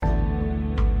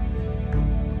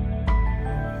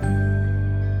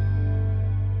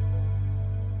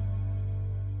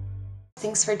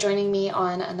Thanks for joining me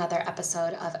on another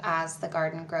episode of As the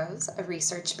Garden Grows, a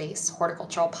research-based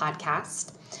horticultural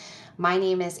podcast. My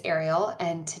name is Ariel,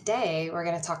 and today we're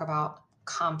going to talk about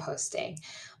composting,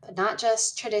 but not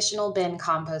just traditional bin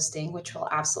composting, which we'll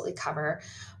absolutely cover.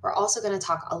 We're also going to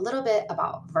talk a little bit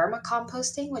about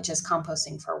vermicomposting, which is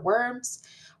composting for worms.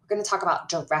 We're going to talk about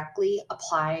directly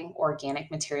applying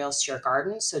organic materials to your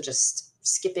garden, so just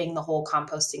skipping the whole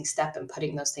composting step and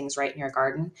putting those things right in your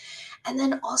garden. And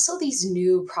then also these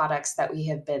new products that we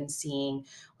have been seeing,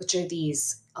 which are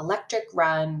these electric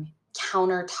run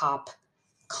countertop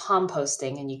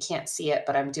composting, and you can't see it,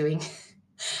 but I'm doing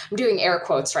I'm doing air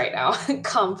quotes right now,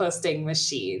 composting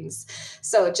machines.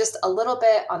 So just a little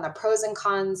bit on the pros and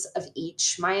cons of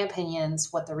each, my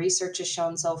opinions, what the research has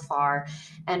shown so far,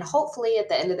 and hopefully at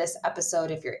the end of this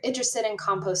episode, if you're interested in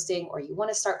composting or you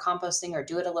want to start composting or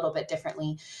do it a little bit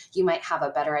differently, you might have a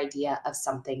better idea of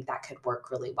something that could work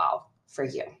really well for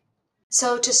you.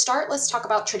 So to start, let's talk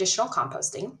about traditional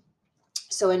composting.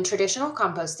 So in traditional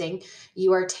composting,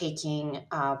 you are taking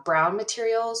brown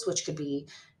materials, which could be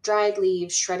dried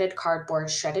leaves, shredded cardboard,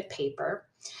 shredded paper.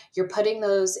 You're putting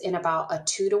those in about a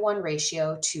 2-to-1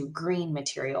 ratio to green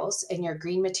materials. And your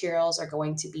green materials are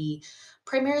going to be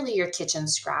primarily your kitchen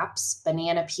scraps,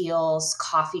 banana peels,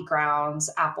 coffee grounds,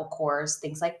 apple cores,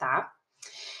 things like that.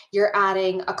 You're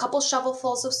adding a couple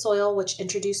shovelfuls of soil, which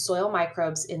introduce soil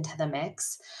microbes into the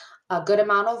mix, a good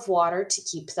amount of water to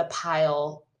keep the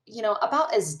pile,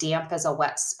 about as damp as a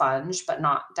wet sponge, but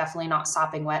definitely not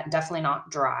sopping wet and definitely not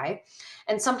dry.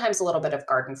 And sometimes a little bit of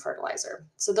garden fertilizer.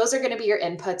 So those are going to be your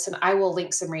inputs. And I will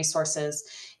link some resources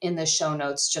in the show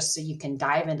notes just so you can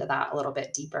dive into that a little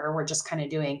bit deeper. We're just kind of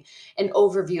doing an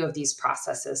overview of these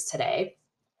processes today.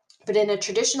 But in a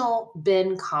traditional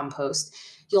bin compost,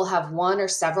 you'll have one or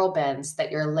several bins that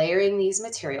you're layering these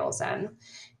materials in,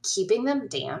 keeping them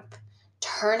damp,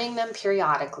 turning them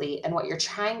periodically. And what you're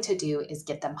trying to do is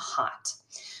get them hot.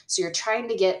 So you're trying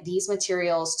to get these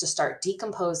materials to start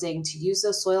decomposing, to use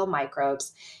those soil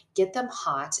microbes, get them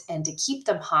hot, and to keep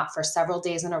them hot for several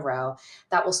days in a row.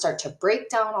 That will start to break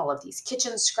down all of these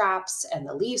kitchen scraps and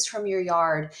the leaves from your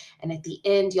yard. And at the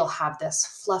end, you'll have this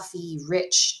fluffy,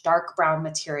 rich, dark brown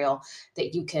material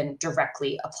that you can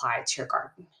directly apply to your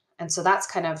garden. And so that's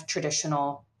kind of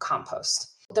traditional compost.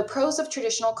 The pros of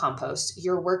traditional compost: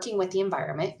 you're working with the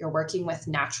environment, you're working with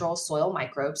natural soil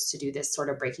microbes to do this sort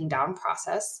of breaking down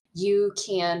process. You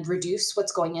can reduce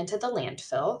what's going into the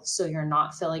landfill, so you're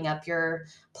not filling up your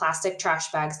plastic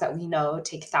trash bags that we know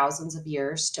take thousands of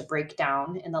years to break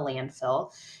down in the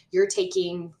landfill. You're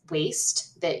taking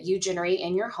waste that you generate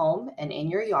in your home and in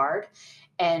your yard,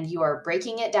 and you are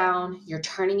breaking it down, you're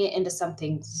turning it into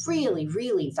something really,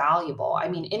 really valuable. I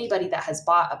mean, anybody that has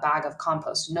bought a bag of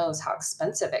compost knows how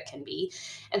expensive it can be.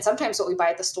 And sometimes what we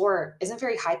buy at the store isn't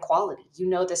very high quality. You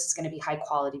know this is going to be high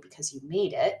quality because you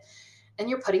made it, and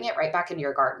you're putting it right back into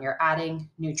your garden. You're adding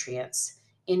nutrients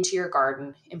into your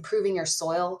garden, improving your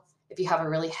soil. If you have a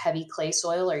really heavy clay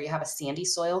soil or you have a sandy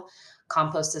soil,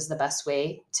 compost is the best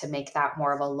way to make that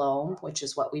more of a loam, which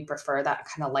is what we prefer, that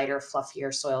kind of lighter,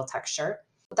 fluffier soil texture.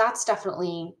 That's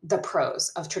definitely the pros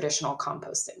of traditional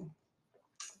composting.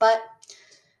 But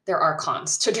there are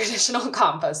cons to traditional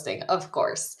composting, of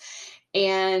course.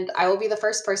 And I will be the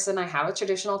first person. I have a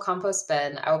traditional compost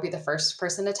bin. I will be the first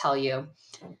person to tell you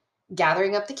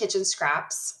gathering up the kitchen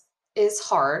scraps is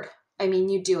hard. I mean,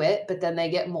 you do it, but then they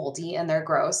get moldy and they're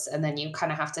gross. And then you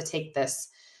kind of have to take this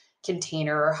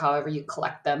container or however you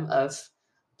collect them of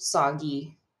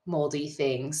soggy, moldy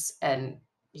things and,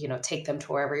 take them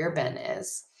to wherever your bin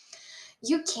is.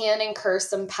 You can incur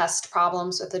some pest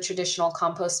problems with the traditional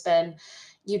compost bin.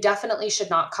 You definitely should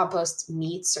not compost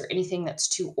meats or anything that's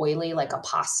too oily, like a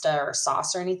pasta or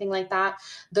sauce or anything like that.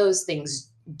 Those things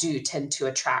do tend to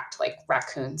attract, like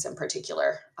raccoons in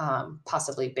particular,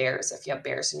 possibly bears. If you have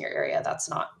bears in your area, that's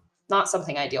not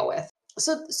something I deal with.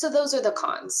 So those are the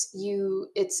cons.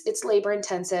 It's labor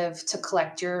intensive to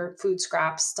collect your food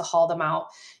scraps, to haul them out.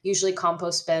 Usually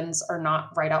compost bins are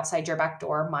not right outside your back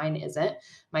door. Mine isn't.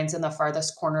 Mine's in the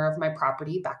farthest corner of my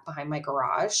property, back behind my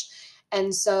garage.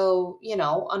 And so,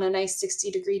 on a nice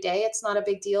 60-degree day, it's not a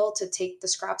big deal to take the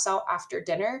scraps out after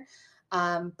dinner.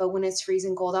 But when it's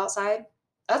freezing cold outside,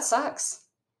 that sucks.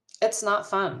 It's not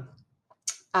fun.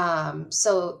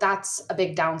 So that's a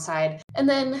big downside. And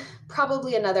then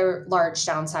probably another large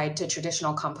downside to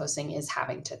traditional composting is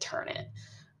having to turn it.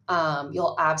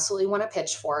 You'll absolutely want a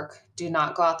pitchfork. Do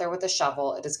not go out there with a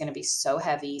shovel. It is going to be so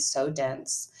heavy, so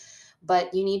dense,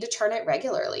 but you need to turn it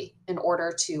regularly in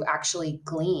order to actually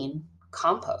glean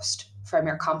compost from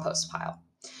your compost pile.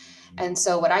 And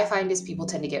so what I find is people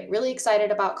tend to get really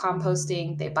excited about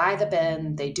composting. They buy the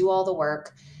bin, they do all the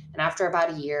work, and after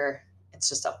about a year, it's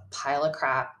just a pile of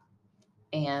crap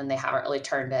and they haven't really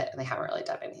turned it and they haven't really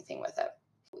done anything with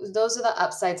it. Those are the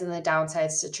upsides and the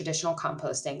downsides to traditional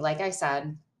composting. Like I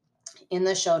said, in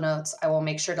the show notes, I will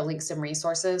make sure to link some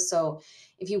resources. So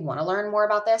if you want to learn more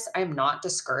about this, I'm not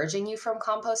discouraging you from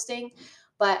composting,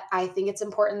 but I think it's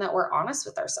important that we're honest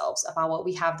with ourselves about what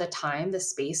we have the time, the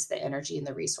space, the energy, and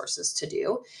the resources to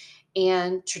do.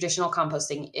 And traditional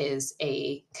composting is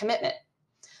a commitment.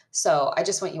 So I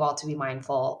just want you all to be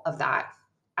mindful of that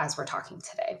as we're talking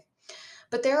today.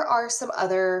 But there are some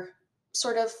other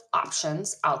sort of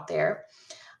options out there.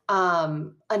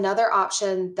 Another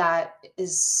option that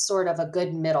is sort of a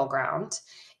good middle ground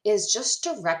is just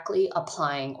directly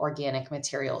applying organic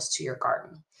materials to your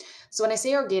garden. So, when I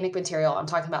say organic material, I'm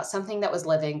talking about something that was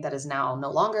living that is now no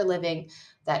longer living,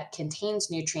 that contains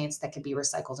nutrients that can be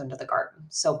recycled into the garden.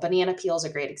 So, banana peel is a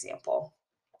great example.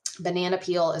 Banana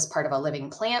peel is part of a living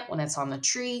plant when it's on the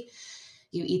tree.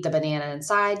 You eat the banana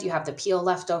inside, you have the peel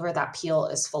left over. That peel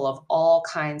is full of all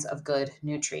kinds of good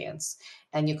nutrients.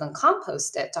 And you can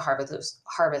compost it to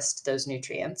harvest those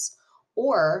nutrients.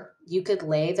 Or you could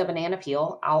lay the banana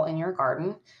peel out in your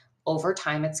garden. Over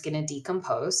time, it's going to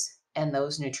decompose and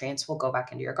those nutrients will go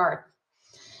back into your garden.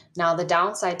 Now, the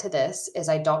downside to this is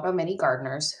I don't know many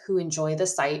gardeners who enjoy the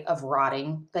sight of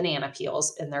rotting banana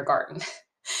peels in their garden.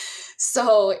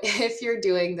 So, if you're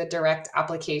doing the direct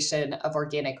application of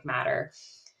organic matter,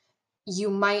 you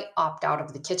might opt out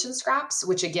of the kitchen scraps,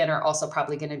 which again are also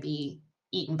probably going to be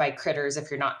eaten by critters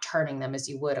if you're not turning them as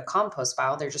you would a compost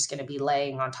pile. They're just going to be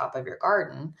laying on top of your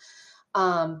garden.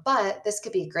 But this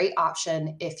could be a great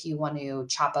option if you want to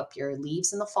chop up your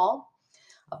leaves in the fall,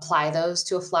 apply those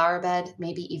to a flower bed,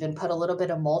 maybe even put a little bit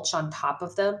of mulch on top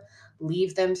of them,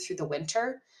 leave them through the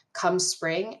winter. Come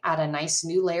spring, add a nice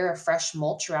new layer of fresh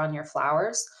mulch around your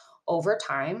flowers. Over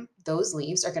time, those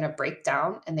leaves are going to break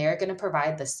down and they're going to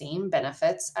provide the same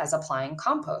benefits as applying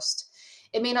compost.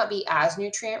 It may not be as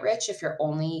nutrient rich if you're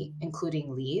only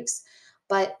including leaves,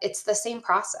 but it's the same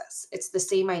process. It's the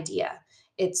same idea.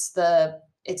 It's the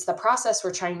process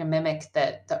we're trying to mimic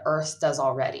that the earth does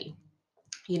already.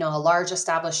 A large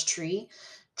established tree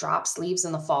drops leaves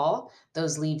in the fall.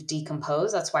 Those leaves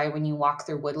decompose. That's why when you walk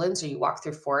through woodlands or you walk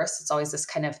through forests, it's always this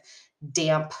kind of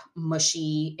damp,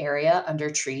 mushy area under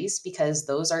trees because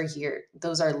those are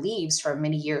leaves from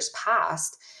many years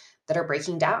past that are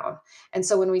breaking down. And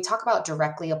so when we talk about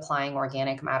directly applying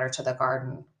organic matter to the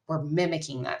garden, we're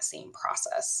mimicking that same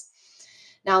process.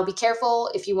 Now, be careful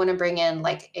if you want to bring in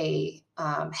like a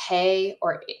hay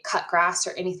or cut grass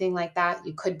or anything like that.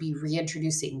 You could be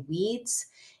reintroducing weeds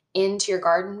into your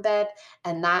garden bed.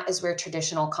 And that is where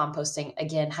traditional composting,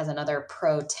 again, has another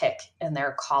pro tick in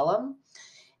their column.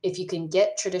 If you can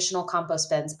get traditional compost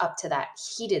bins up to that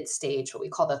heated stage, what we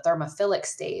call the thermophilic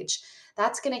stage,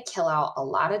 that's going to kill out a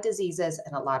lot of diseases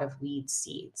and a lot of weed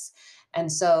seeds. And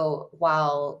so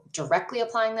while directly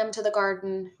applying them to the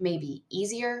garden may be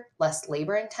easier, less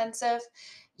labor intensive,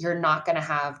 you're not going to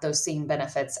have those same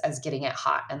benefits as getting it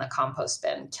hot in the compost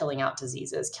bin, killing out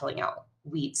diseases, killing out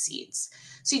weed seeds.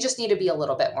 So you just need to be a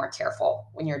little bit more careful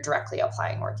when you're directly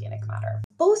applying organic matter.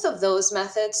 Both of those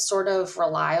methods sort of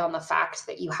rely on the fact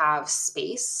that you have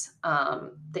space,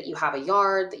 that you have a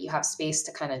yard, that you have space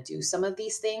to kind of do some of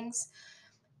these things.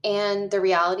 And the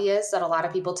reality is that a lot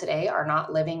of people today are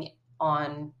not living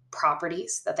on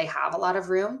properties that they have a lot of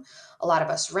room. A lot of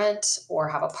us rent or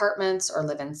have apartments or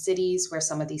live in cities where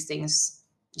some of these things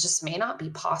just may not be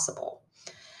possible.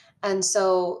 And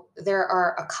so there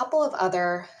are a couple of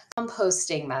other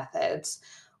composting methods.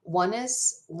 One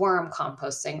is worm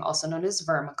composting, also known as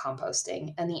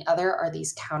vermicomposting, and the other are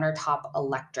these countertop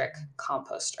electric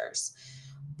composters.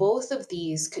 Both of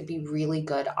these could be really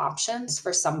good options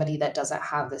for somebody that doesn't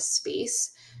have the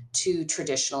space to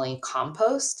traditionally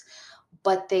compost,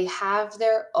 but they have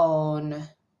their own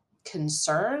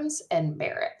concerns and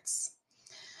merits.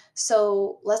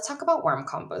 So let's talk about worm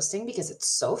composting because it's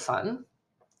so fun.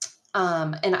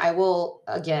 And I will,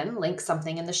 again, link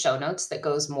something in the show notes that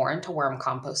goes more into worm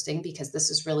composting because this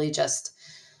is really just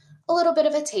a little bit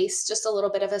of a taste, just a little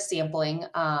bit of a sampling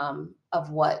of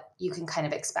what you can kind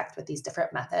of expect with these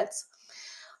different methods.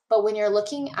 But when you're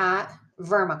looking at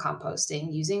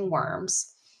vermicomposting using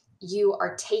worms, you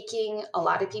are taking, a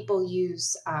lot of people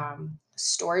use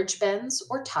storage bins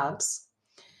or tubs.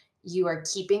 You are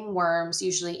keeping worms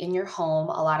usually in your home,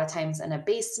 a lot of times in a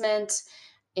basement,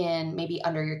 in maybe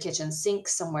under your kitchen sink,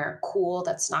 somewhere cool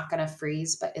that's not going to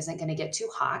freeze but isn't going to get too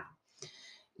hot.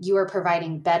 You are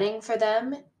providing bedding for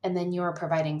them, and then you are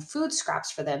providing food scraps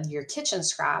for them, your kitchen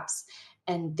scraps,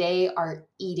 and they are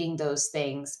eating those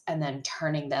things and then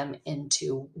turning them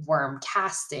into worm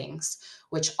castings,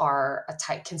 which are a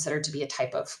type considered to be a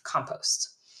type of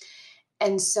compost.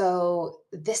 And so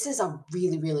this is a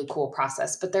really, really cool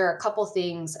process. But there are a couple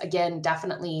things, again,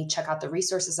 definitely check out the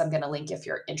resources I'm going to link if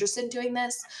you're interested in doing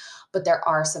this. But there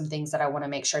are some things that I want to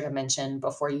make sure to mention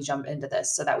before you jump into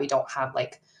this so that we don't have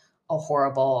like a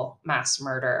horrible mass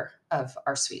murder of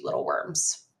our sweet little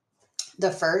worms. The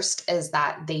first is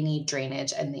that they need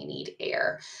drainage and they need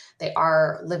air. They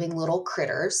are living little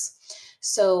critters.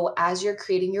 So as you're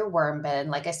creating your worm bin,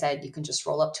 like I said, you can just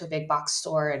roll up to a big box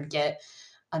store and get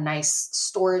a nice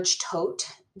storage tote.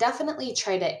 Definitely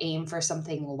try to aim for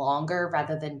something longer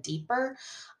rather than deeper.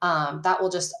 That will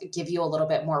just give you a little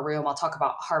bit more room. I'll talk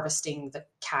about harvesting the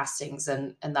castings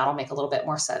and that'll make a little bit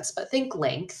more sense, but think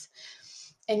length.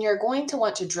 And you're going to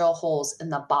want to drill holes in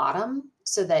the bottom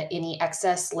so that any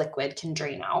excess liquid can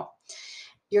drain out.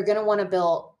 You're going to want to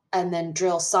build and then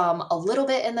drill some a little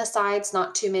bit in the sides,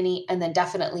 not too many, and then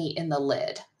definitely in the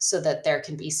lid so that there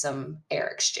can be some air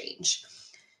exchange.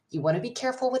 You want to be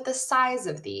careful with the size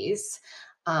of these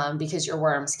because your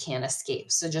worms can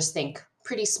escape. So just think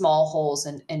pretty small holes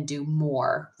and do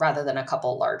more rather than a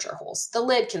couple larger holes. The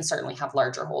lid can certainly have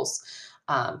larger holes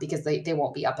because they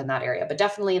won't be up in that area, but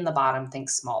definitely in the bottom, think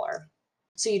smaller.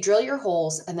 So you drill your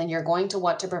holes and then you're going to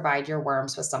want to provide your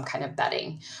worms with some kind of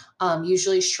bedding.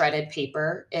 Usually shredded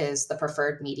paper is the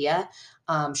preferred media.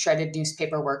 Shredded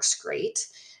newspaper works great.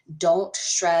 Don't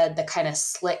shred the kind of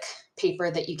slick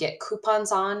paper that you get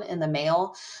coupons on in the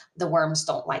mail. The worms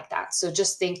don't like that. So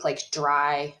just think like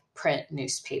dry print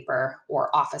newspaper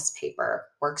or office paper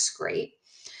works great.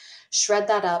 Shred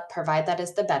that up, provide that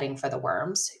as the bedding for the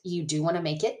worms. You do want to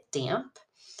make it damp.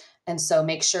 And so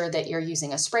make sure that you're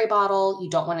using a spray bottle. You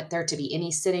don't want there to be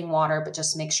any sitting water, but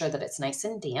just make sure that it's nice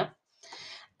and damp.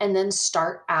 And then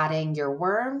start adding your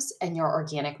worms and your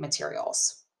organic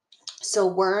materials. So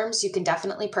worms, you can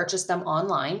definitely purchase them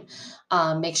online.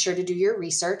 Make sure to do your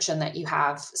research and that you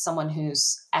have someone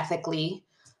who's ethically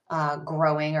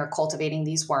growing or cultivating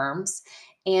these worms.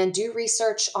 And do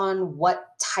research on what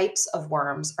types of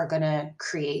worms are going to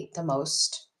create the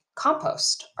most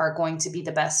compost, are going to be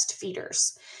the best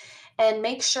feeders. And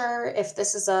make sure if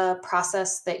this is a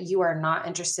process that you are not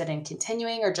interested in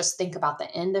continuing or just think about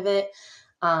the end of it,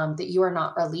 that you are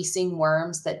not releasing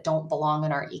worms that don't belong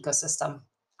in our ecosystem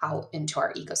out into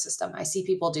our ecosystem. I see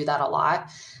people do that a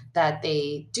lot, that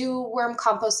they do worm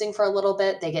composting for a little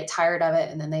bit, they get tired of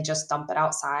it, and then they just dump it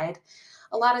outside.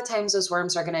 A lot of times those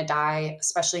worms are going to die,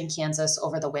 especially in Kansas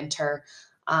over the winter.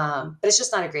 But it's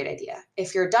just not a great idea.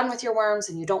 If you're done with your worms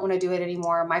and you don't want to do it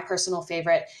anymore, my personal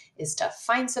favorite is to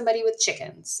find somebody with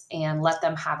chickens and let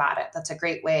them have at it. That's a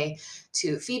great way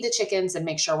to feed the chickens and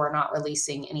make sure we're not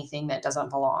releasing anything that doesn't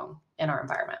belong in our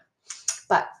environment.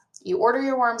 But you order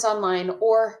your worms online,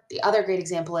 or the other great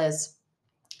example is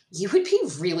you would be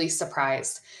really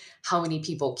surprised how many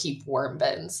people keep worm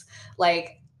bins.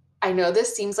 Like, I know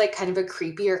this seems like kind of a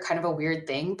creepy or kind of a weird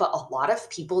thing, but a lot of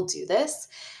people do this.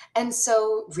 And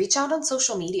so reach out on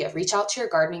social media, reach out to your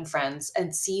gardening friends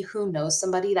and see who knows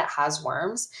somebody that has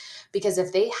worms. Because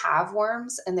if they have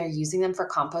worms and they're using them for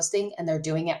composting and they're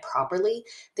doing it properly,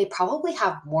 they probably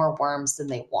have more worms than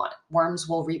they want. Worms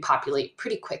will repopulate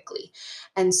pretty quickly.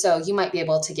 And so you might be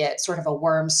able to get sort of a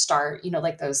worm start,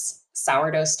 like those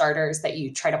sourdough starters that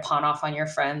you try to pawn off on your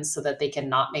friends so that they can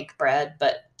not make bread,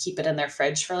 but keep it in their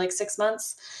fridge for like 6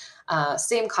 months.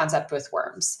 Same concept with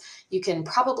worms. You can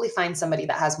probably find somebody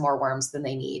that has more worms than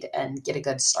they need and get a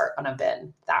good start on a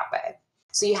bin that way.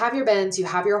 So you have your bins, you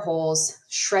have your holes,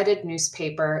 shredded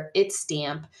newspaper, it's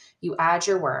damp, you add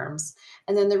your worms.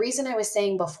 And then the reason I was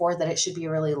saying before that it should be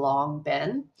a really long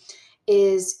bin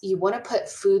is you want to put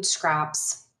food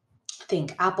scraps,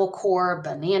 think apple core,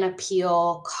 banana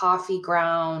peel, coffee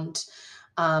ground,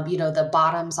 the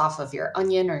bottoms off of your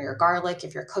onion or your garlic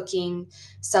if you're cooking,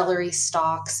 celery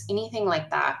stalks, anything like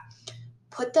that.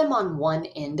 Put them on one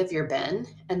end of your bin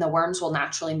and the worms will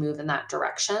naturally move in that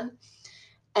direction.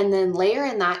 And then layer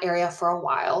in that area for a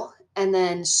while and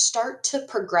then start to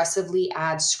progressively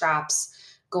add scraps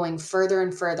going further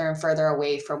and further and further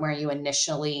away from where you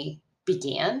initially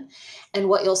began. And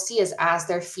what you'll see is as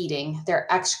they're feeding,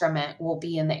 their excrement will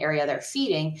be in the area they're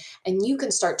feeding, and you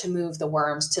can start to move the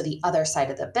worms to the other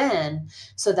side of the bin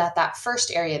so that that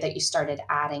first area that you started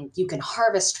adding, you can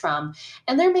harvest from.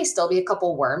 And there may still be a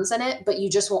couple worms in it, but you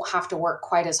just won't have to work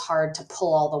quite as hard to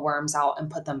pull all the worms out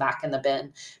and put them back in the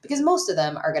bin because most of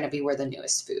them are going to be where the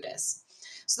newest food is.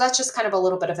 So that's just kind of a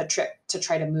little bit of a trick to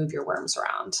try to move your worms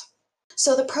around.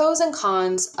 So the pros and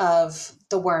cons of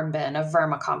the worm bin, of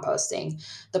vermicomposting.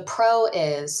 The pro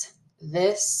is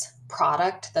this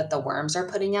product that the worms are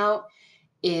putting out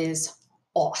is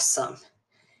awesome.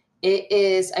 It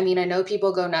is, I mean, I know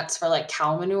people go nuts for like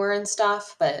cow manure and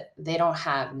stuff, but they don't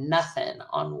have nothing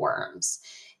on worms.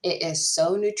 It is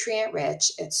so nutrient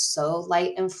rich. It's so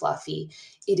light and fluffy.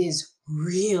 It is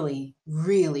really,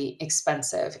 really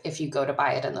expensive if you go to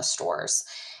buy it in the stores.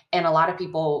 And a lot of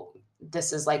people,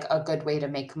 this is like a good way to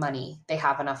make money. They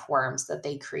have enough worms that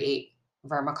they create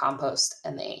vermicompost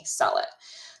and they sell it.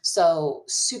 So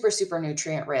super, super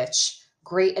nutrient rich,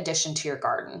 great addition to your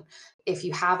garden. If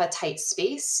you have a tight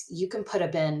space, you can put a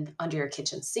bin under your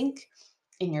kitchen sink,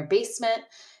 in your basement.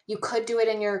 You could do it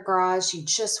in your garage. You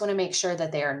just want to make sure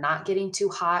that they are not getting too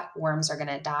hot. Worms are going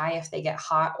to die if they get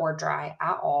hot or dry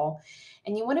at all.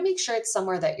 And you want to make sure it's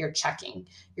somewhere that you're checking.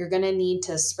 You're going to need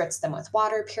to spritz them with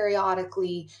water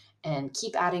periodically and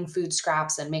keep adding food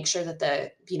scraps and make sure that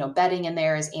the, bedding in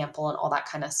there is ample and all that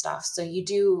kind of stuff. So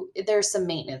there's some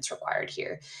maintenance required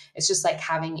here. It's just like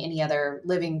having any other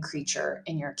living creature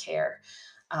in your care.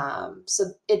 So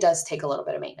it does take a little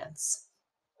bit of maintenance.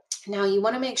 Now, you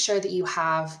want to make sure that you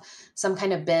have some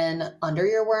kind of bin under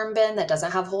your worm bin that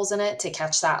doesn't have holes in it to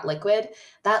catch that liquid.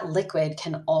 That liquid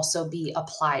can also be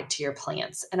applied to your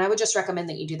plants. And I would just recommend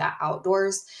that you do that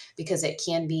outdoors because it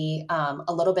can be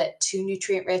a little bit too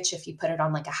nutrient rich. If you put it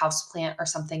on like a house plant or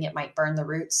something, it might burn the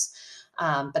roots.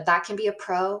 But that can be a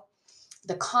pro.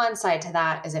 The con side to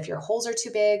that is if your holes are too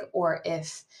big or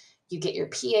if you get your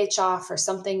pH off or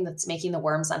something that's making the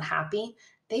worms unhappy,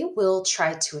 they will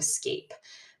try to escape.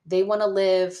 They want to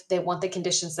live, they want the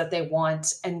conditions that they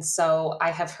want. And so I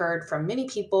have heard from many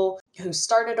people who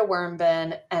started a worm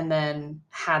bin and then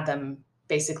had them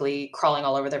basically crawling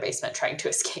all over their basement trying to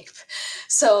escape.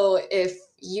 So if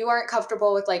you aren't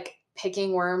comfortable with like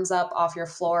picking worms up off your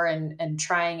floor and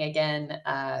trying again,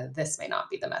 this may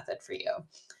not be the method for you.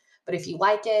 But if you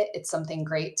like it, it's something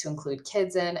great to include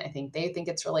kids in. I think they think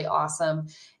it's really awesome.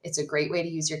 It's a great way to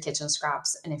use your kitchen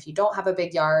scraps. And if you don't have a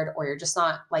big yard or you're just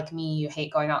not like me, you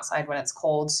hate going outside when it's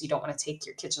cold, so you don't want to take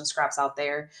your kitchen scraps out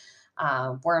there,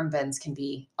 worm bins can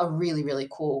be a really, really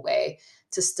cool way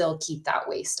to still keep that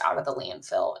waste out of the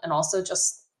landfill and also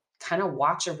just kind of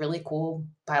watch a really cool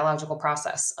biological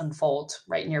process unfold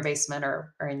right in your basement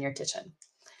or in your kitchen.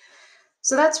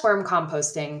 So that's worm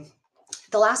composting.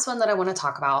 The last one that I want to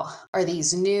talk about are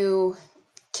these new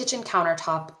kitchen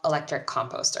countertop electric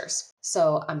composters.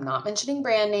 So I'm not mentioning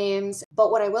brand names,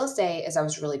 but what I will say is I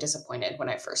was really disappointed when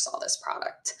I first saw this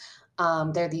product.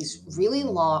 They're these really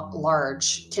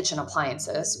large kitchen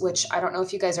appliances, which I don't know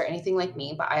if you guys are anything like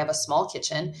me, but I have a small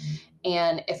kitchen.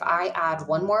 And if I add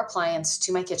one more appliance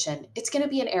to my kitchen, it's going to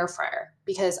be an air fryer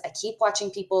because I keep watching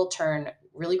people turn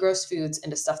really gross foods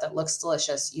into stuff that looks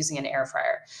delicious using an air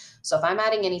fryer. So if I'm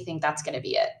adding anything, that's going to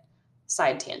be it.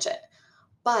 Side tangent.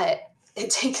 But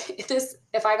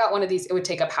if I got one of these, it would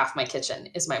take up half my kitchen,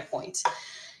 is my point.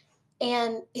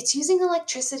 And it's using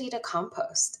electricity to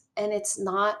compost, and it's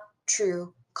not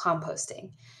true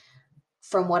composting.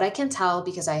 From what I can tell,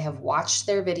 because I have watched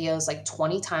their videos like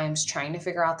 20 times trying to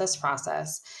figure out this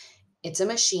process, it's a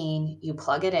machine, you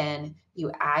plug it in,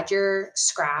 you add your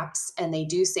scraps, and they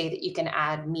do say that you can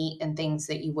add meat and things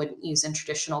that you wouldn't use in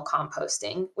traditional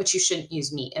composting, which you shouldn't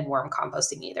use meat in worm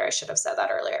composting either. I should have said that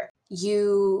earlier.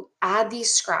 You add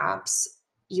these scraps,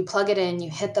 you plug it in, you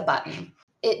hit the button.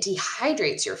 It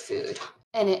dehydrates your food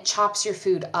and it chops your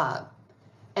food up.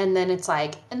 And then it's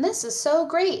like, and this is so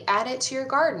great, add it to your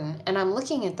garden. And I'm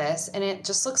looking at this and it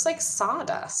just looks like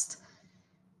sawdust.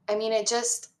 I mean, it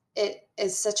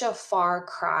is such a far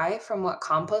cry from what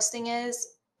composting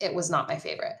is. It was not my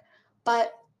favorite.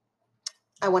 But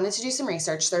I wanted to do some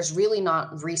research. There's really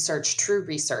not true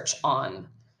research on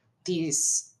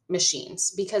these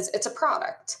machines because it's a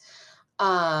product.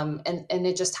 And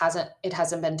it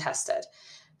hasn't been tested.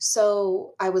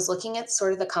 So I was looking at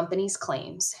sort of the company's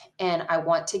claims, and I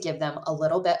want to give them a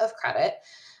little bit of credit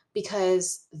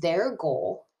because their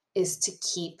goal is to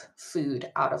keep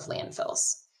food out of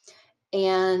landfills.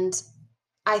 And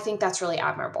I think that's really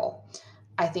admirable.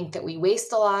 I think that we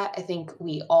waste a lot. I think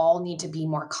we all need to be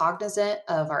more cognizant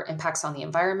of our impacts on the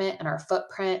environment and our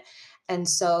footprint. And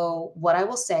so, what I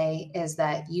will say is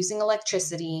that using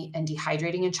electricity and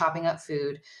dehydrating and chopping up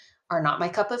food are not my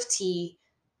cup of tea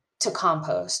to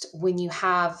compost when you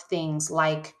have things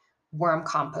like worm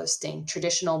composting,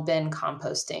 traditional bin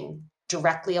composting,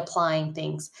 directly applying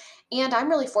things. And I'm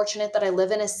really fortunate that I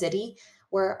live in a city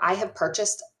where I have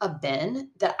purchased a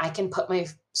bin that I can put my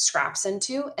scraps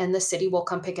into and the city will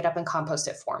come pick it up and compost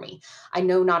it for me. I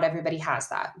know not everybody has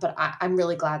that, but I'm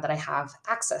really glad that I have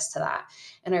access to that.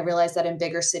 And I realize that in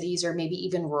bigger cities or maybe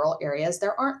even rural areas,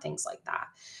 there aren't things like that.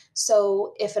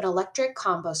 So if an electric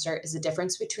composter is the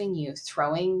difference between you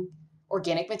throwing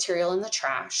organic material in the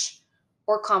trash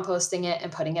or composting it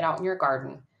and putting it out in your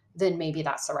garden, then maybe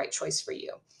that's the right choice for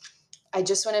you. I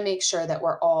just want to make sure that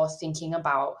we're all thinking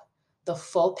about the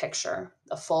full picture,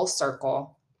 the full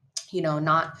circle,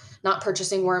 not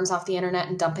purchasing worms off the internet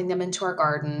and dumping them into our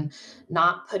garden,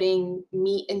 not putting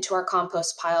meat into our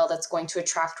compost pile that's going to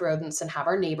attract rodents and have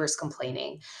our neighbors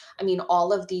complaining. I mean,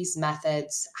 all of these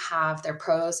methods have their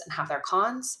pros and have their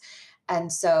cons.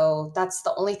 And so that's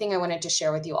the only thing I wanted to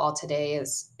share with you all today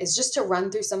is just to run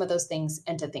through some of those things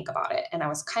and to think about it. And I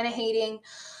was kind of hating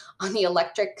on the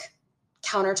electric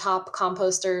countertop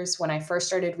composters when I first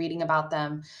started reading about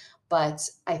them, but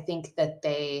I think that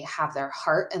they have their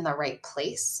heart in the right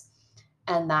place.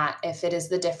 And that if it is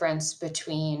the difference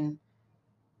between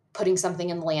putting something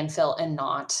in the landfill and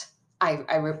not, I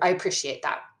appreciate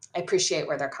that. I appreciate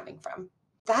where they're coming from.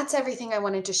 That's everything I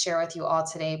wanted to share with you all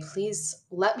today. Please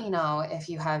let me know if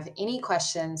you have any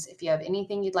questions, if you have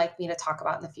anything you'd like me to talk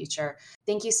about in the future.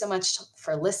 Thank you so much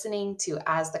for listening to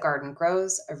As the Garden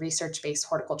Grows, a research based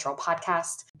horticultural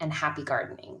podcast, and happy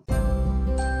gardening.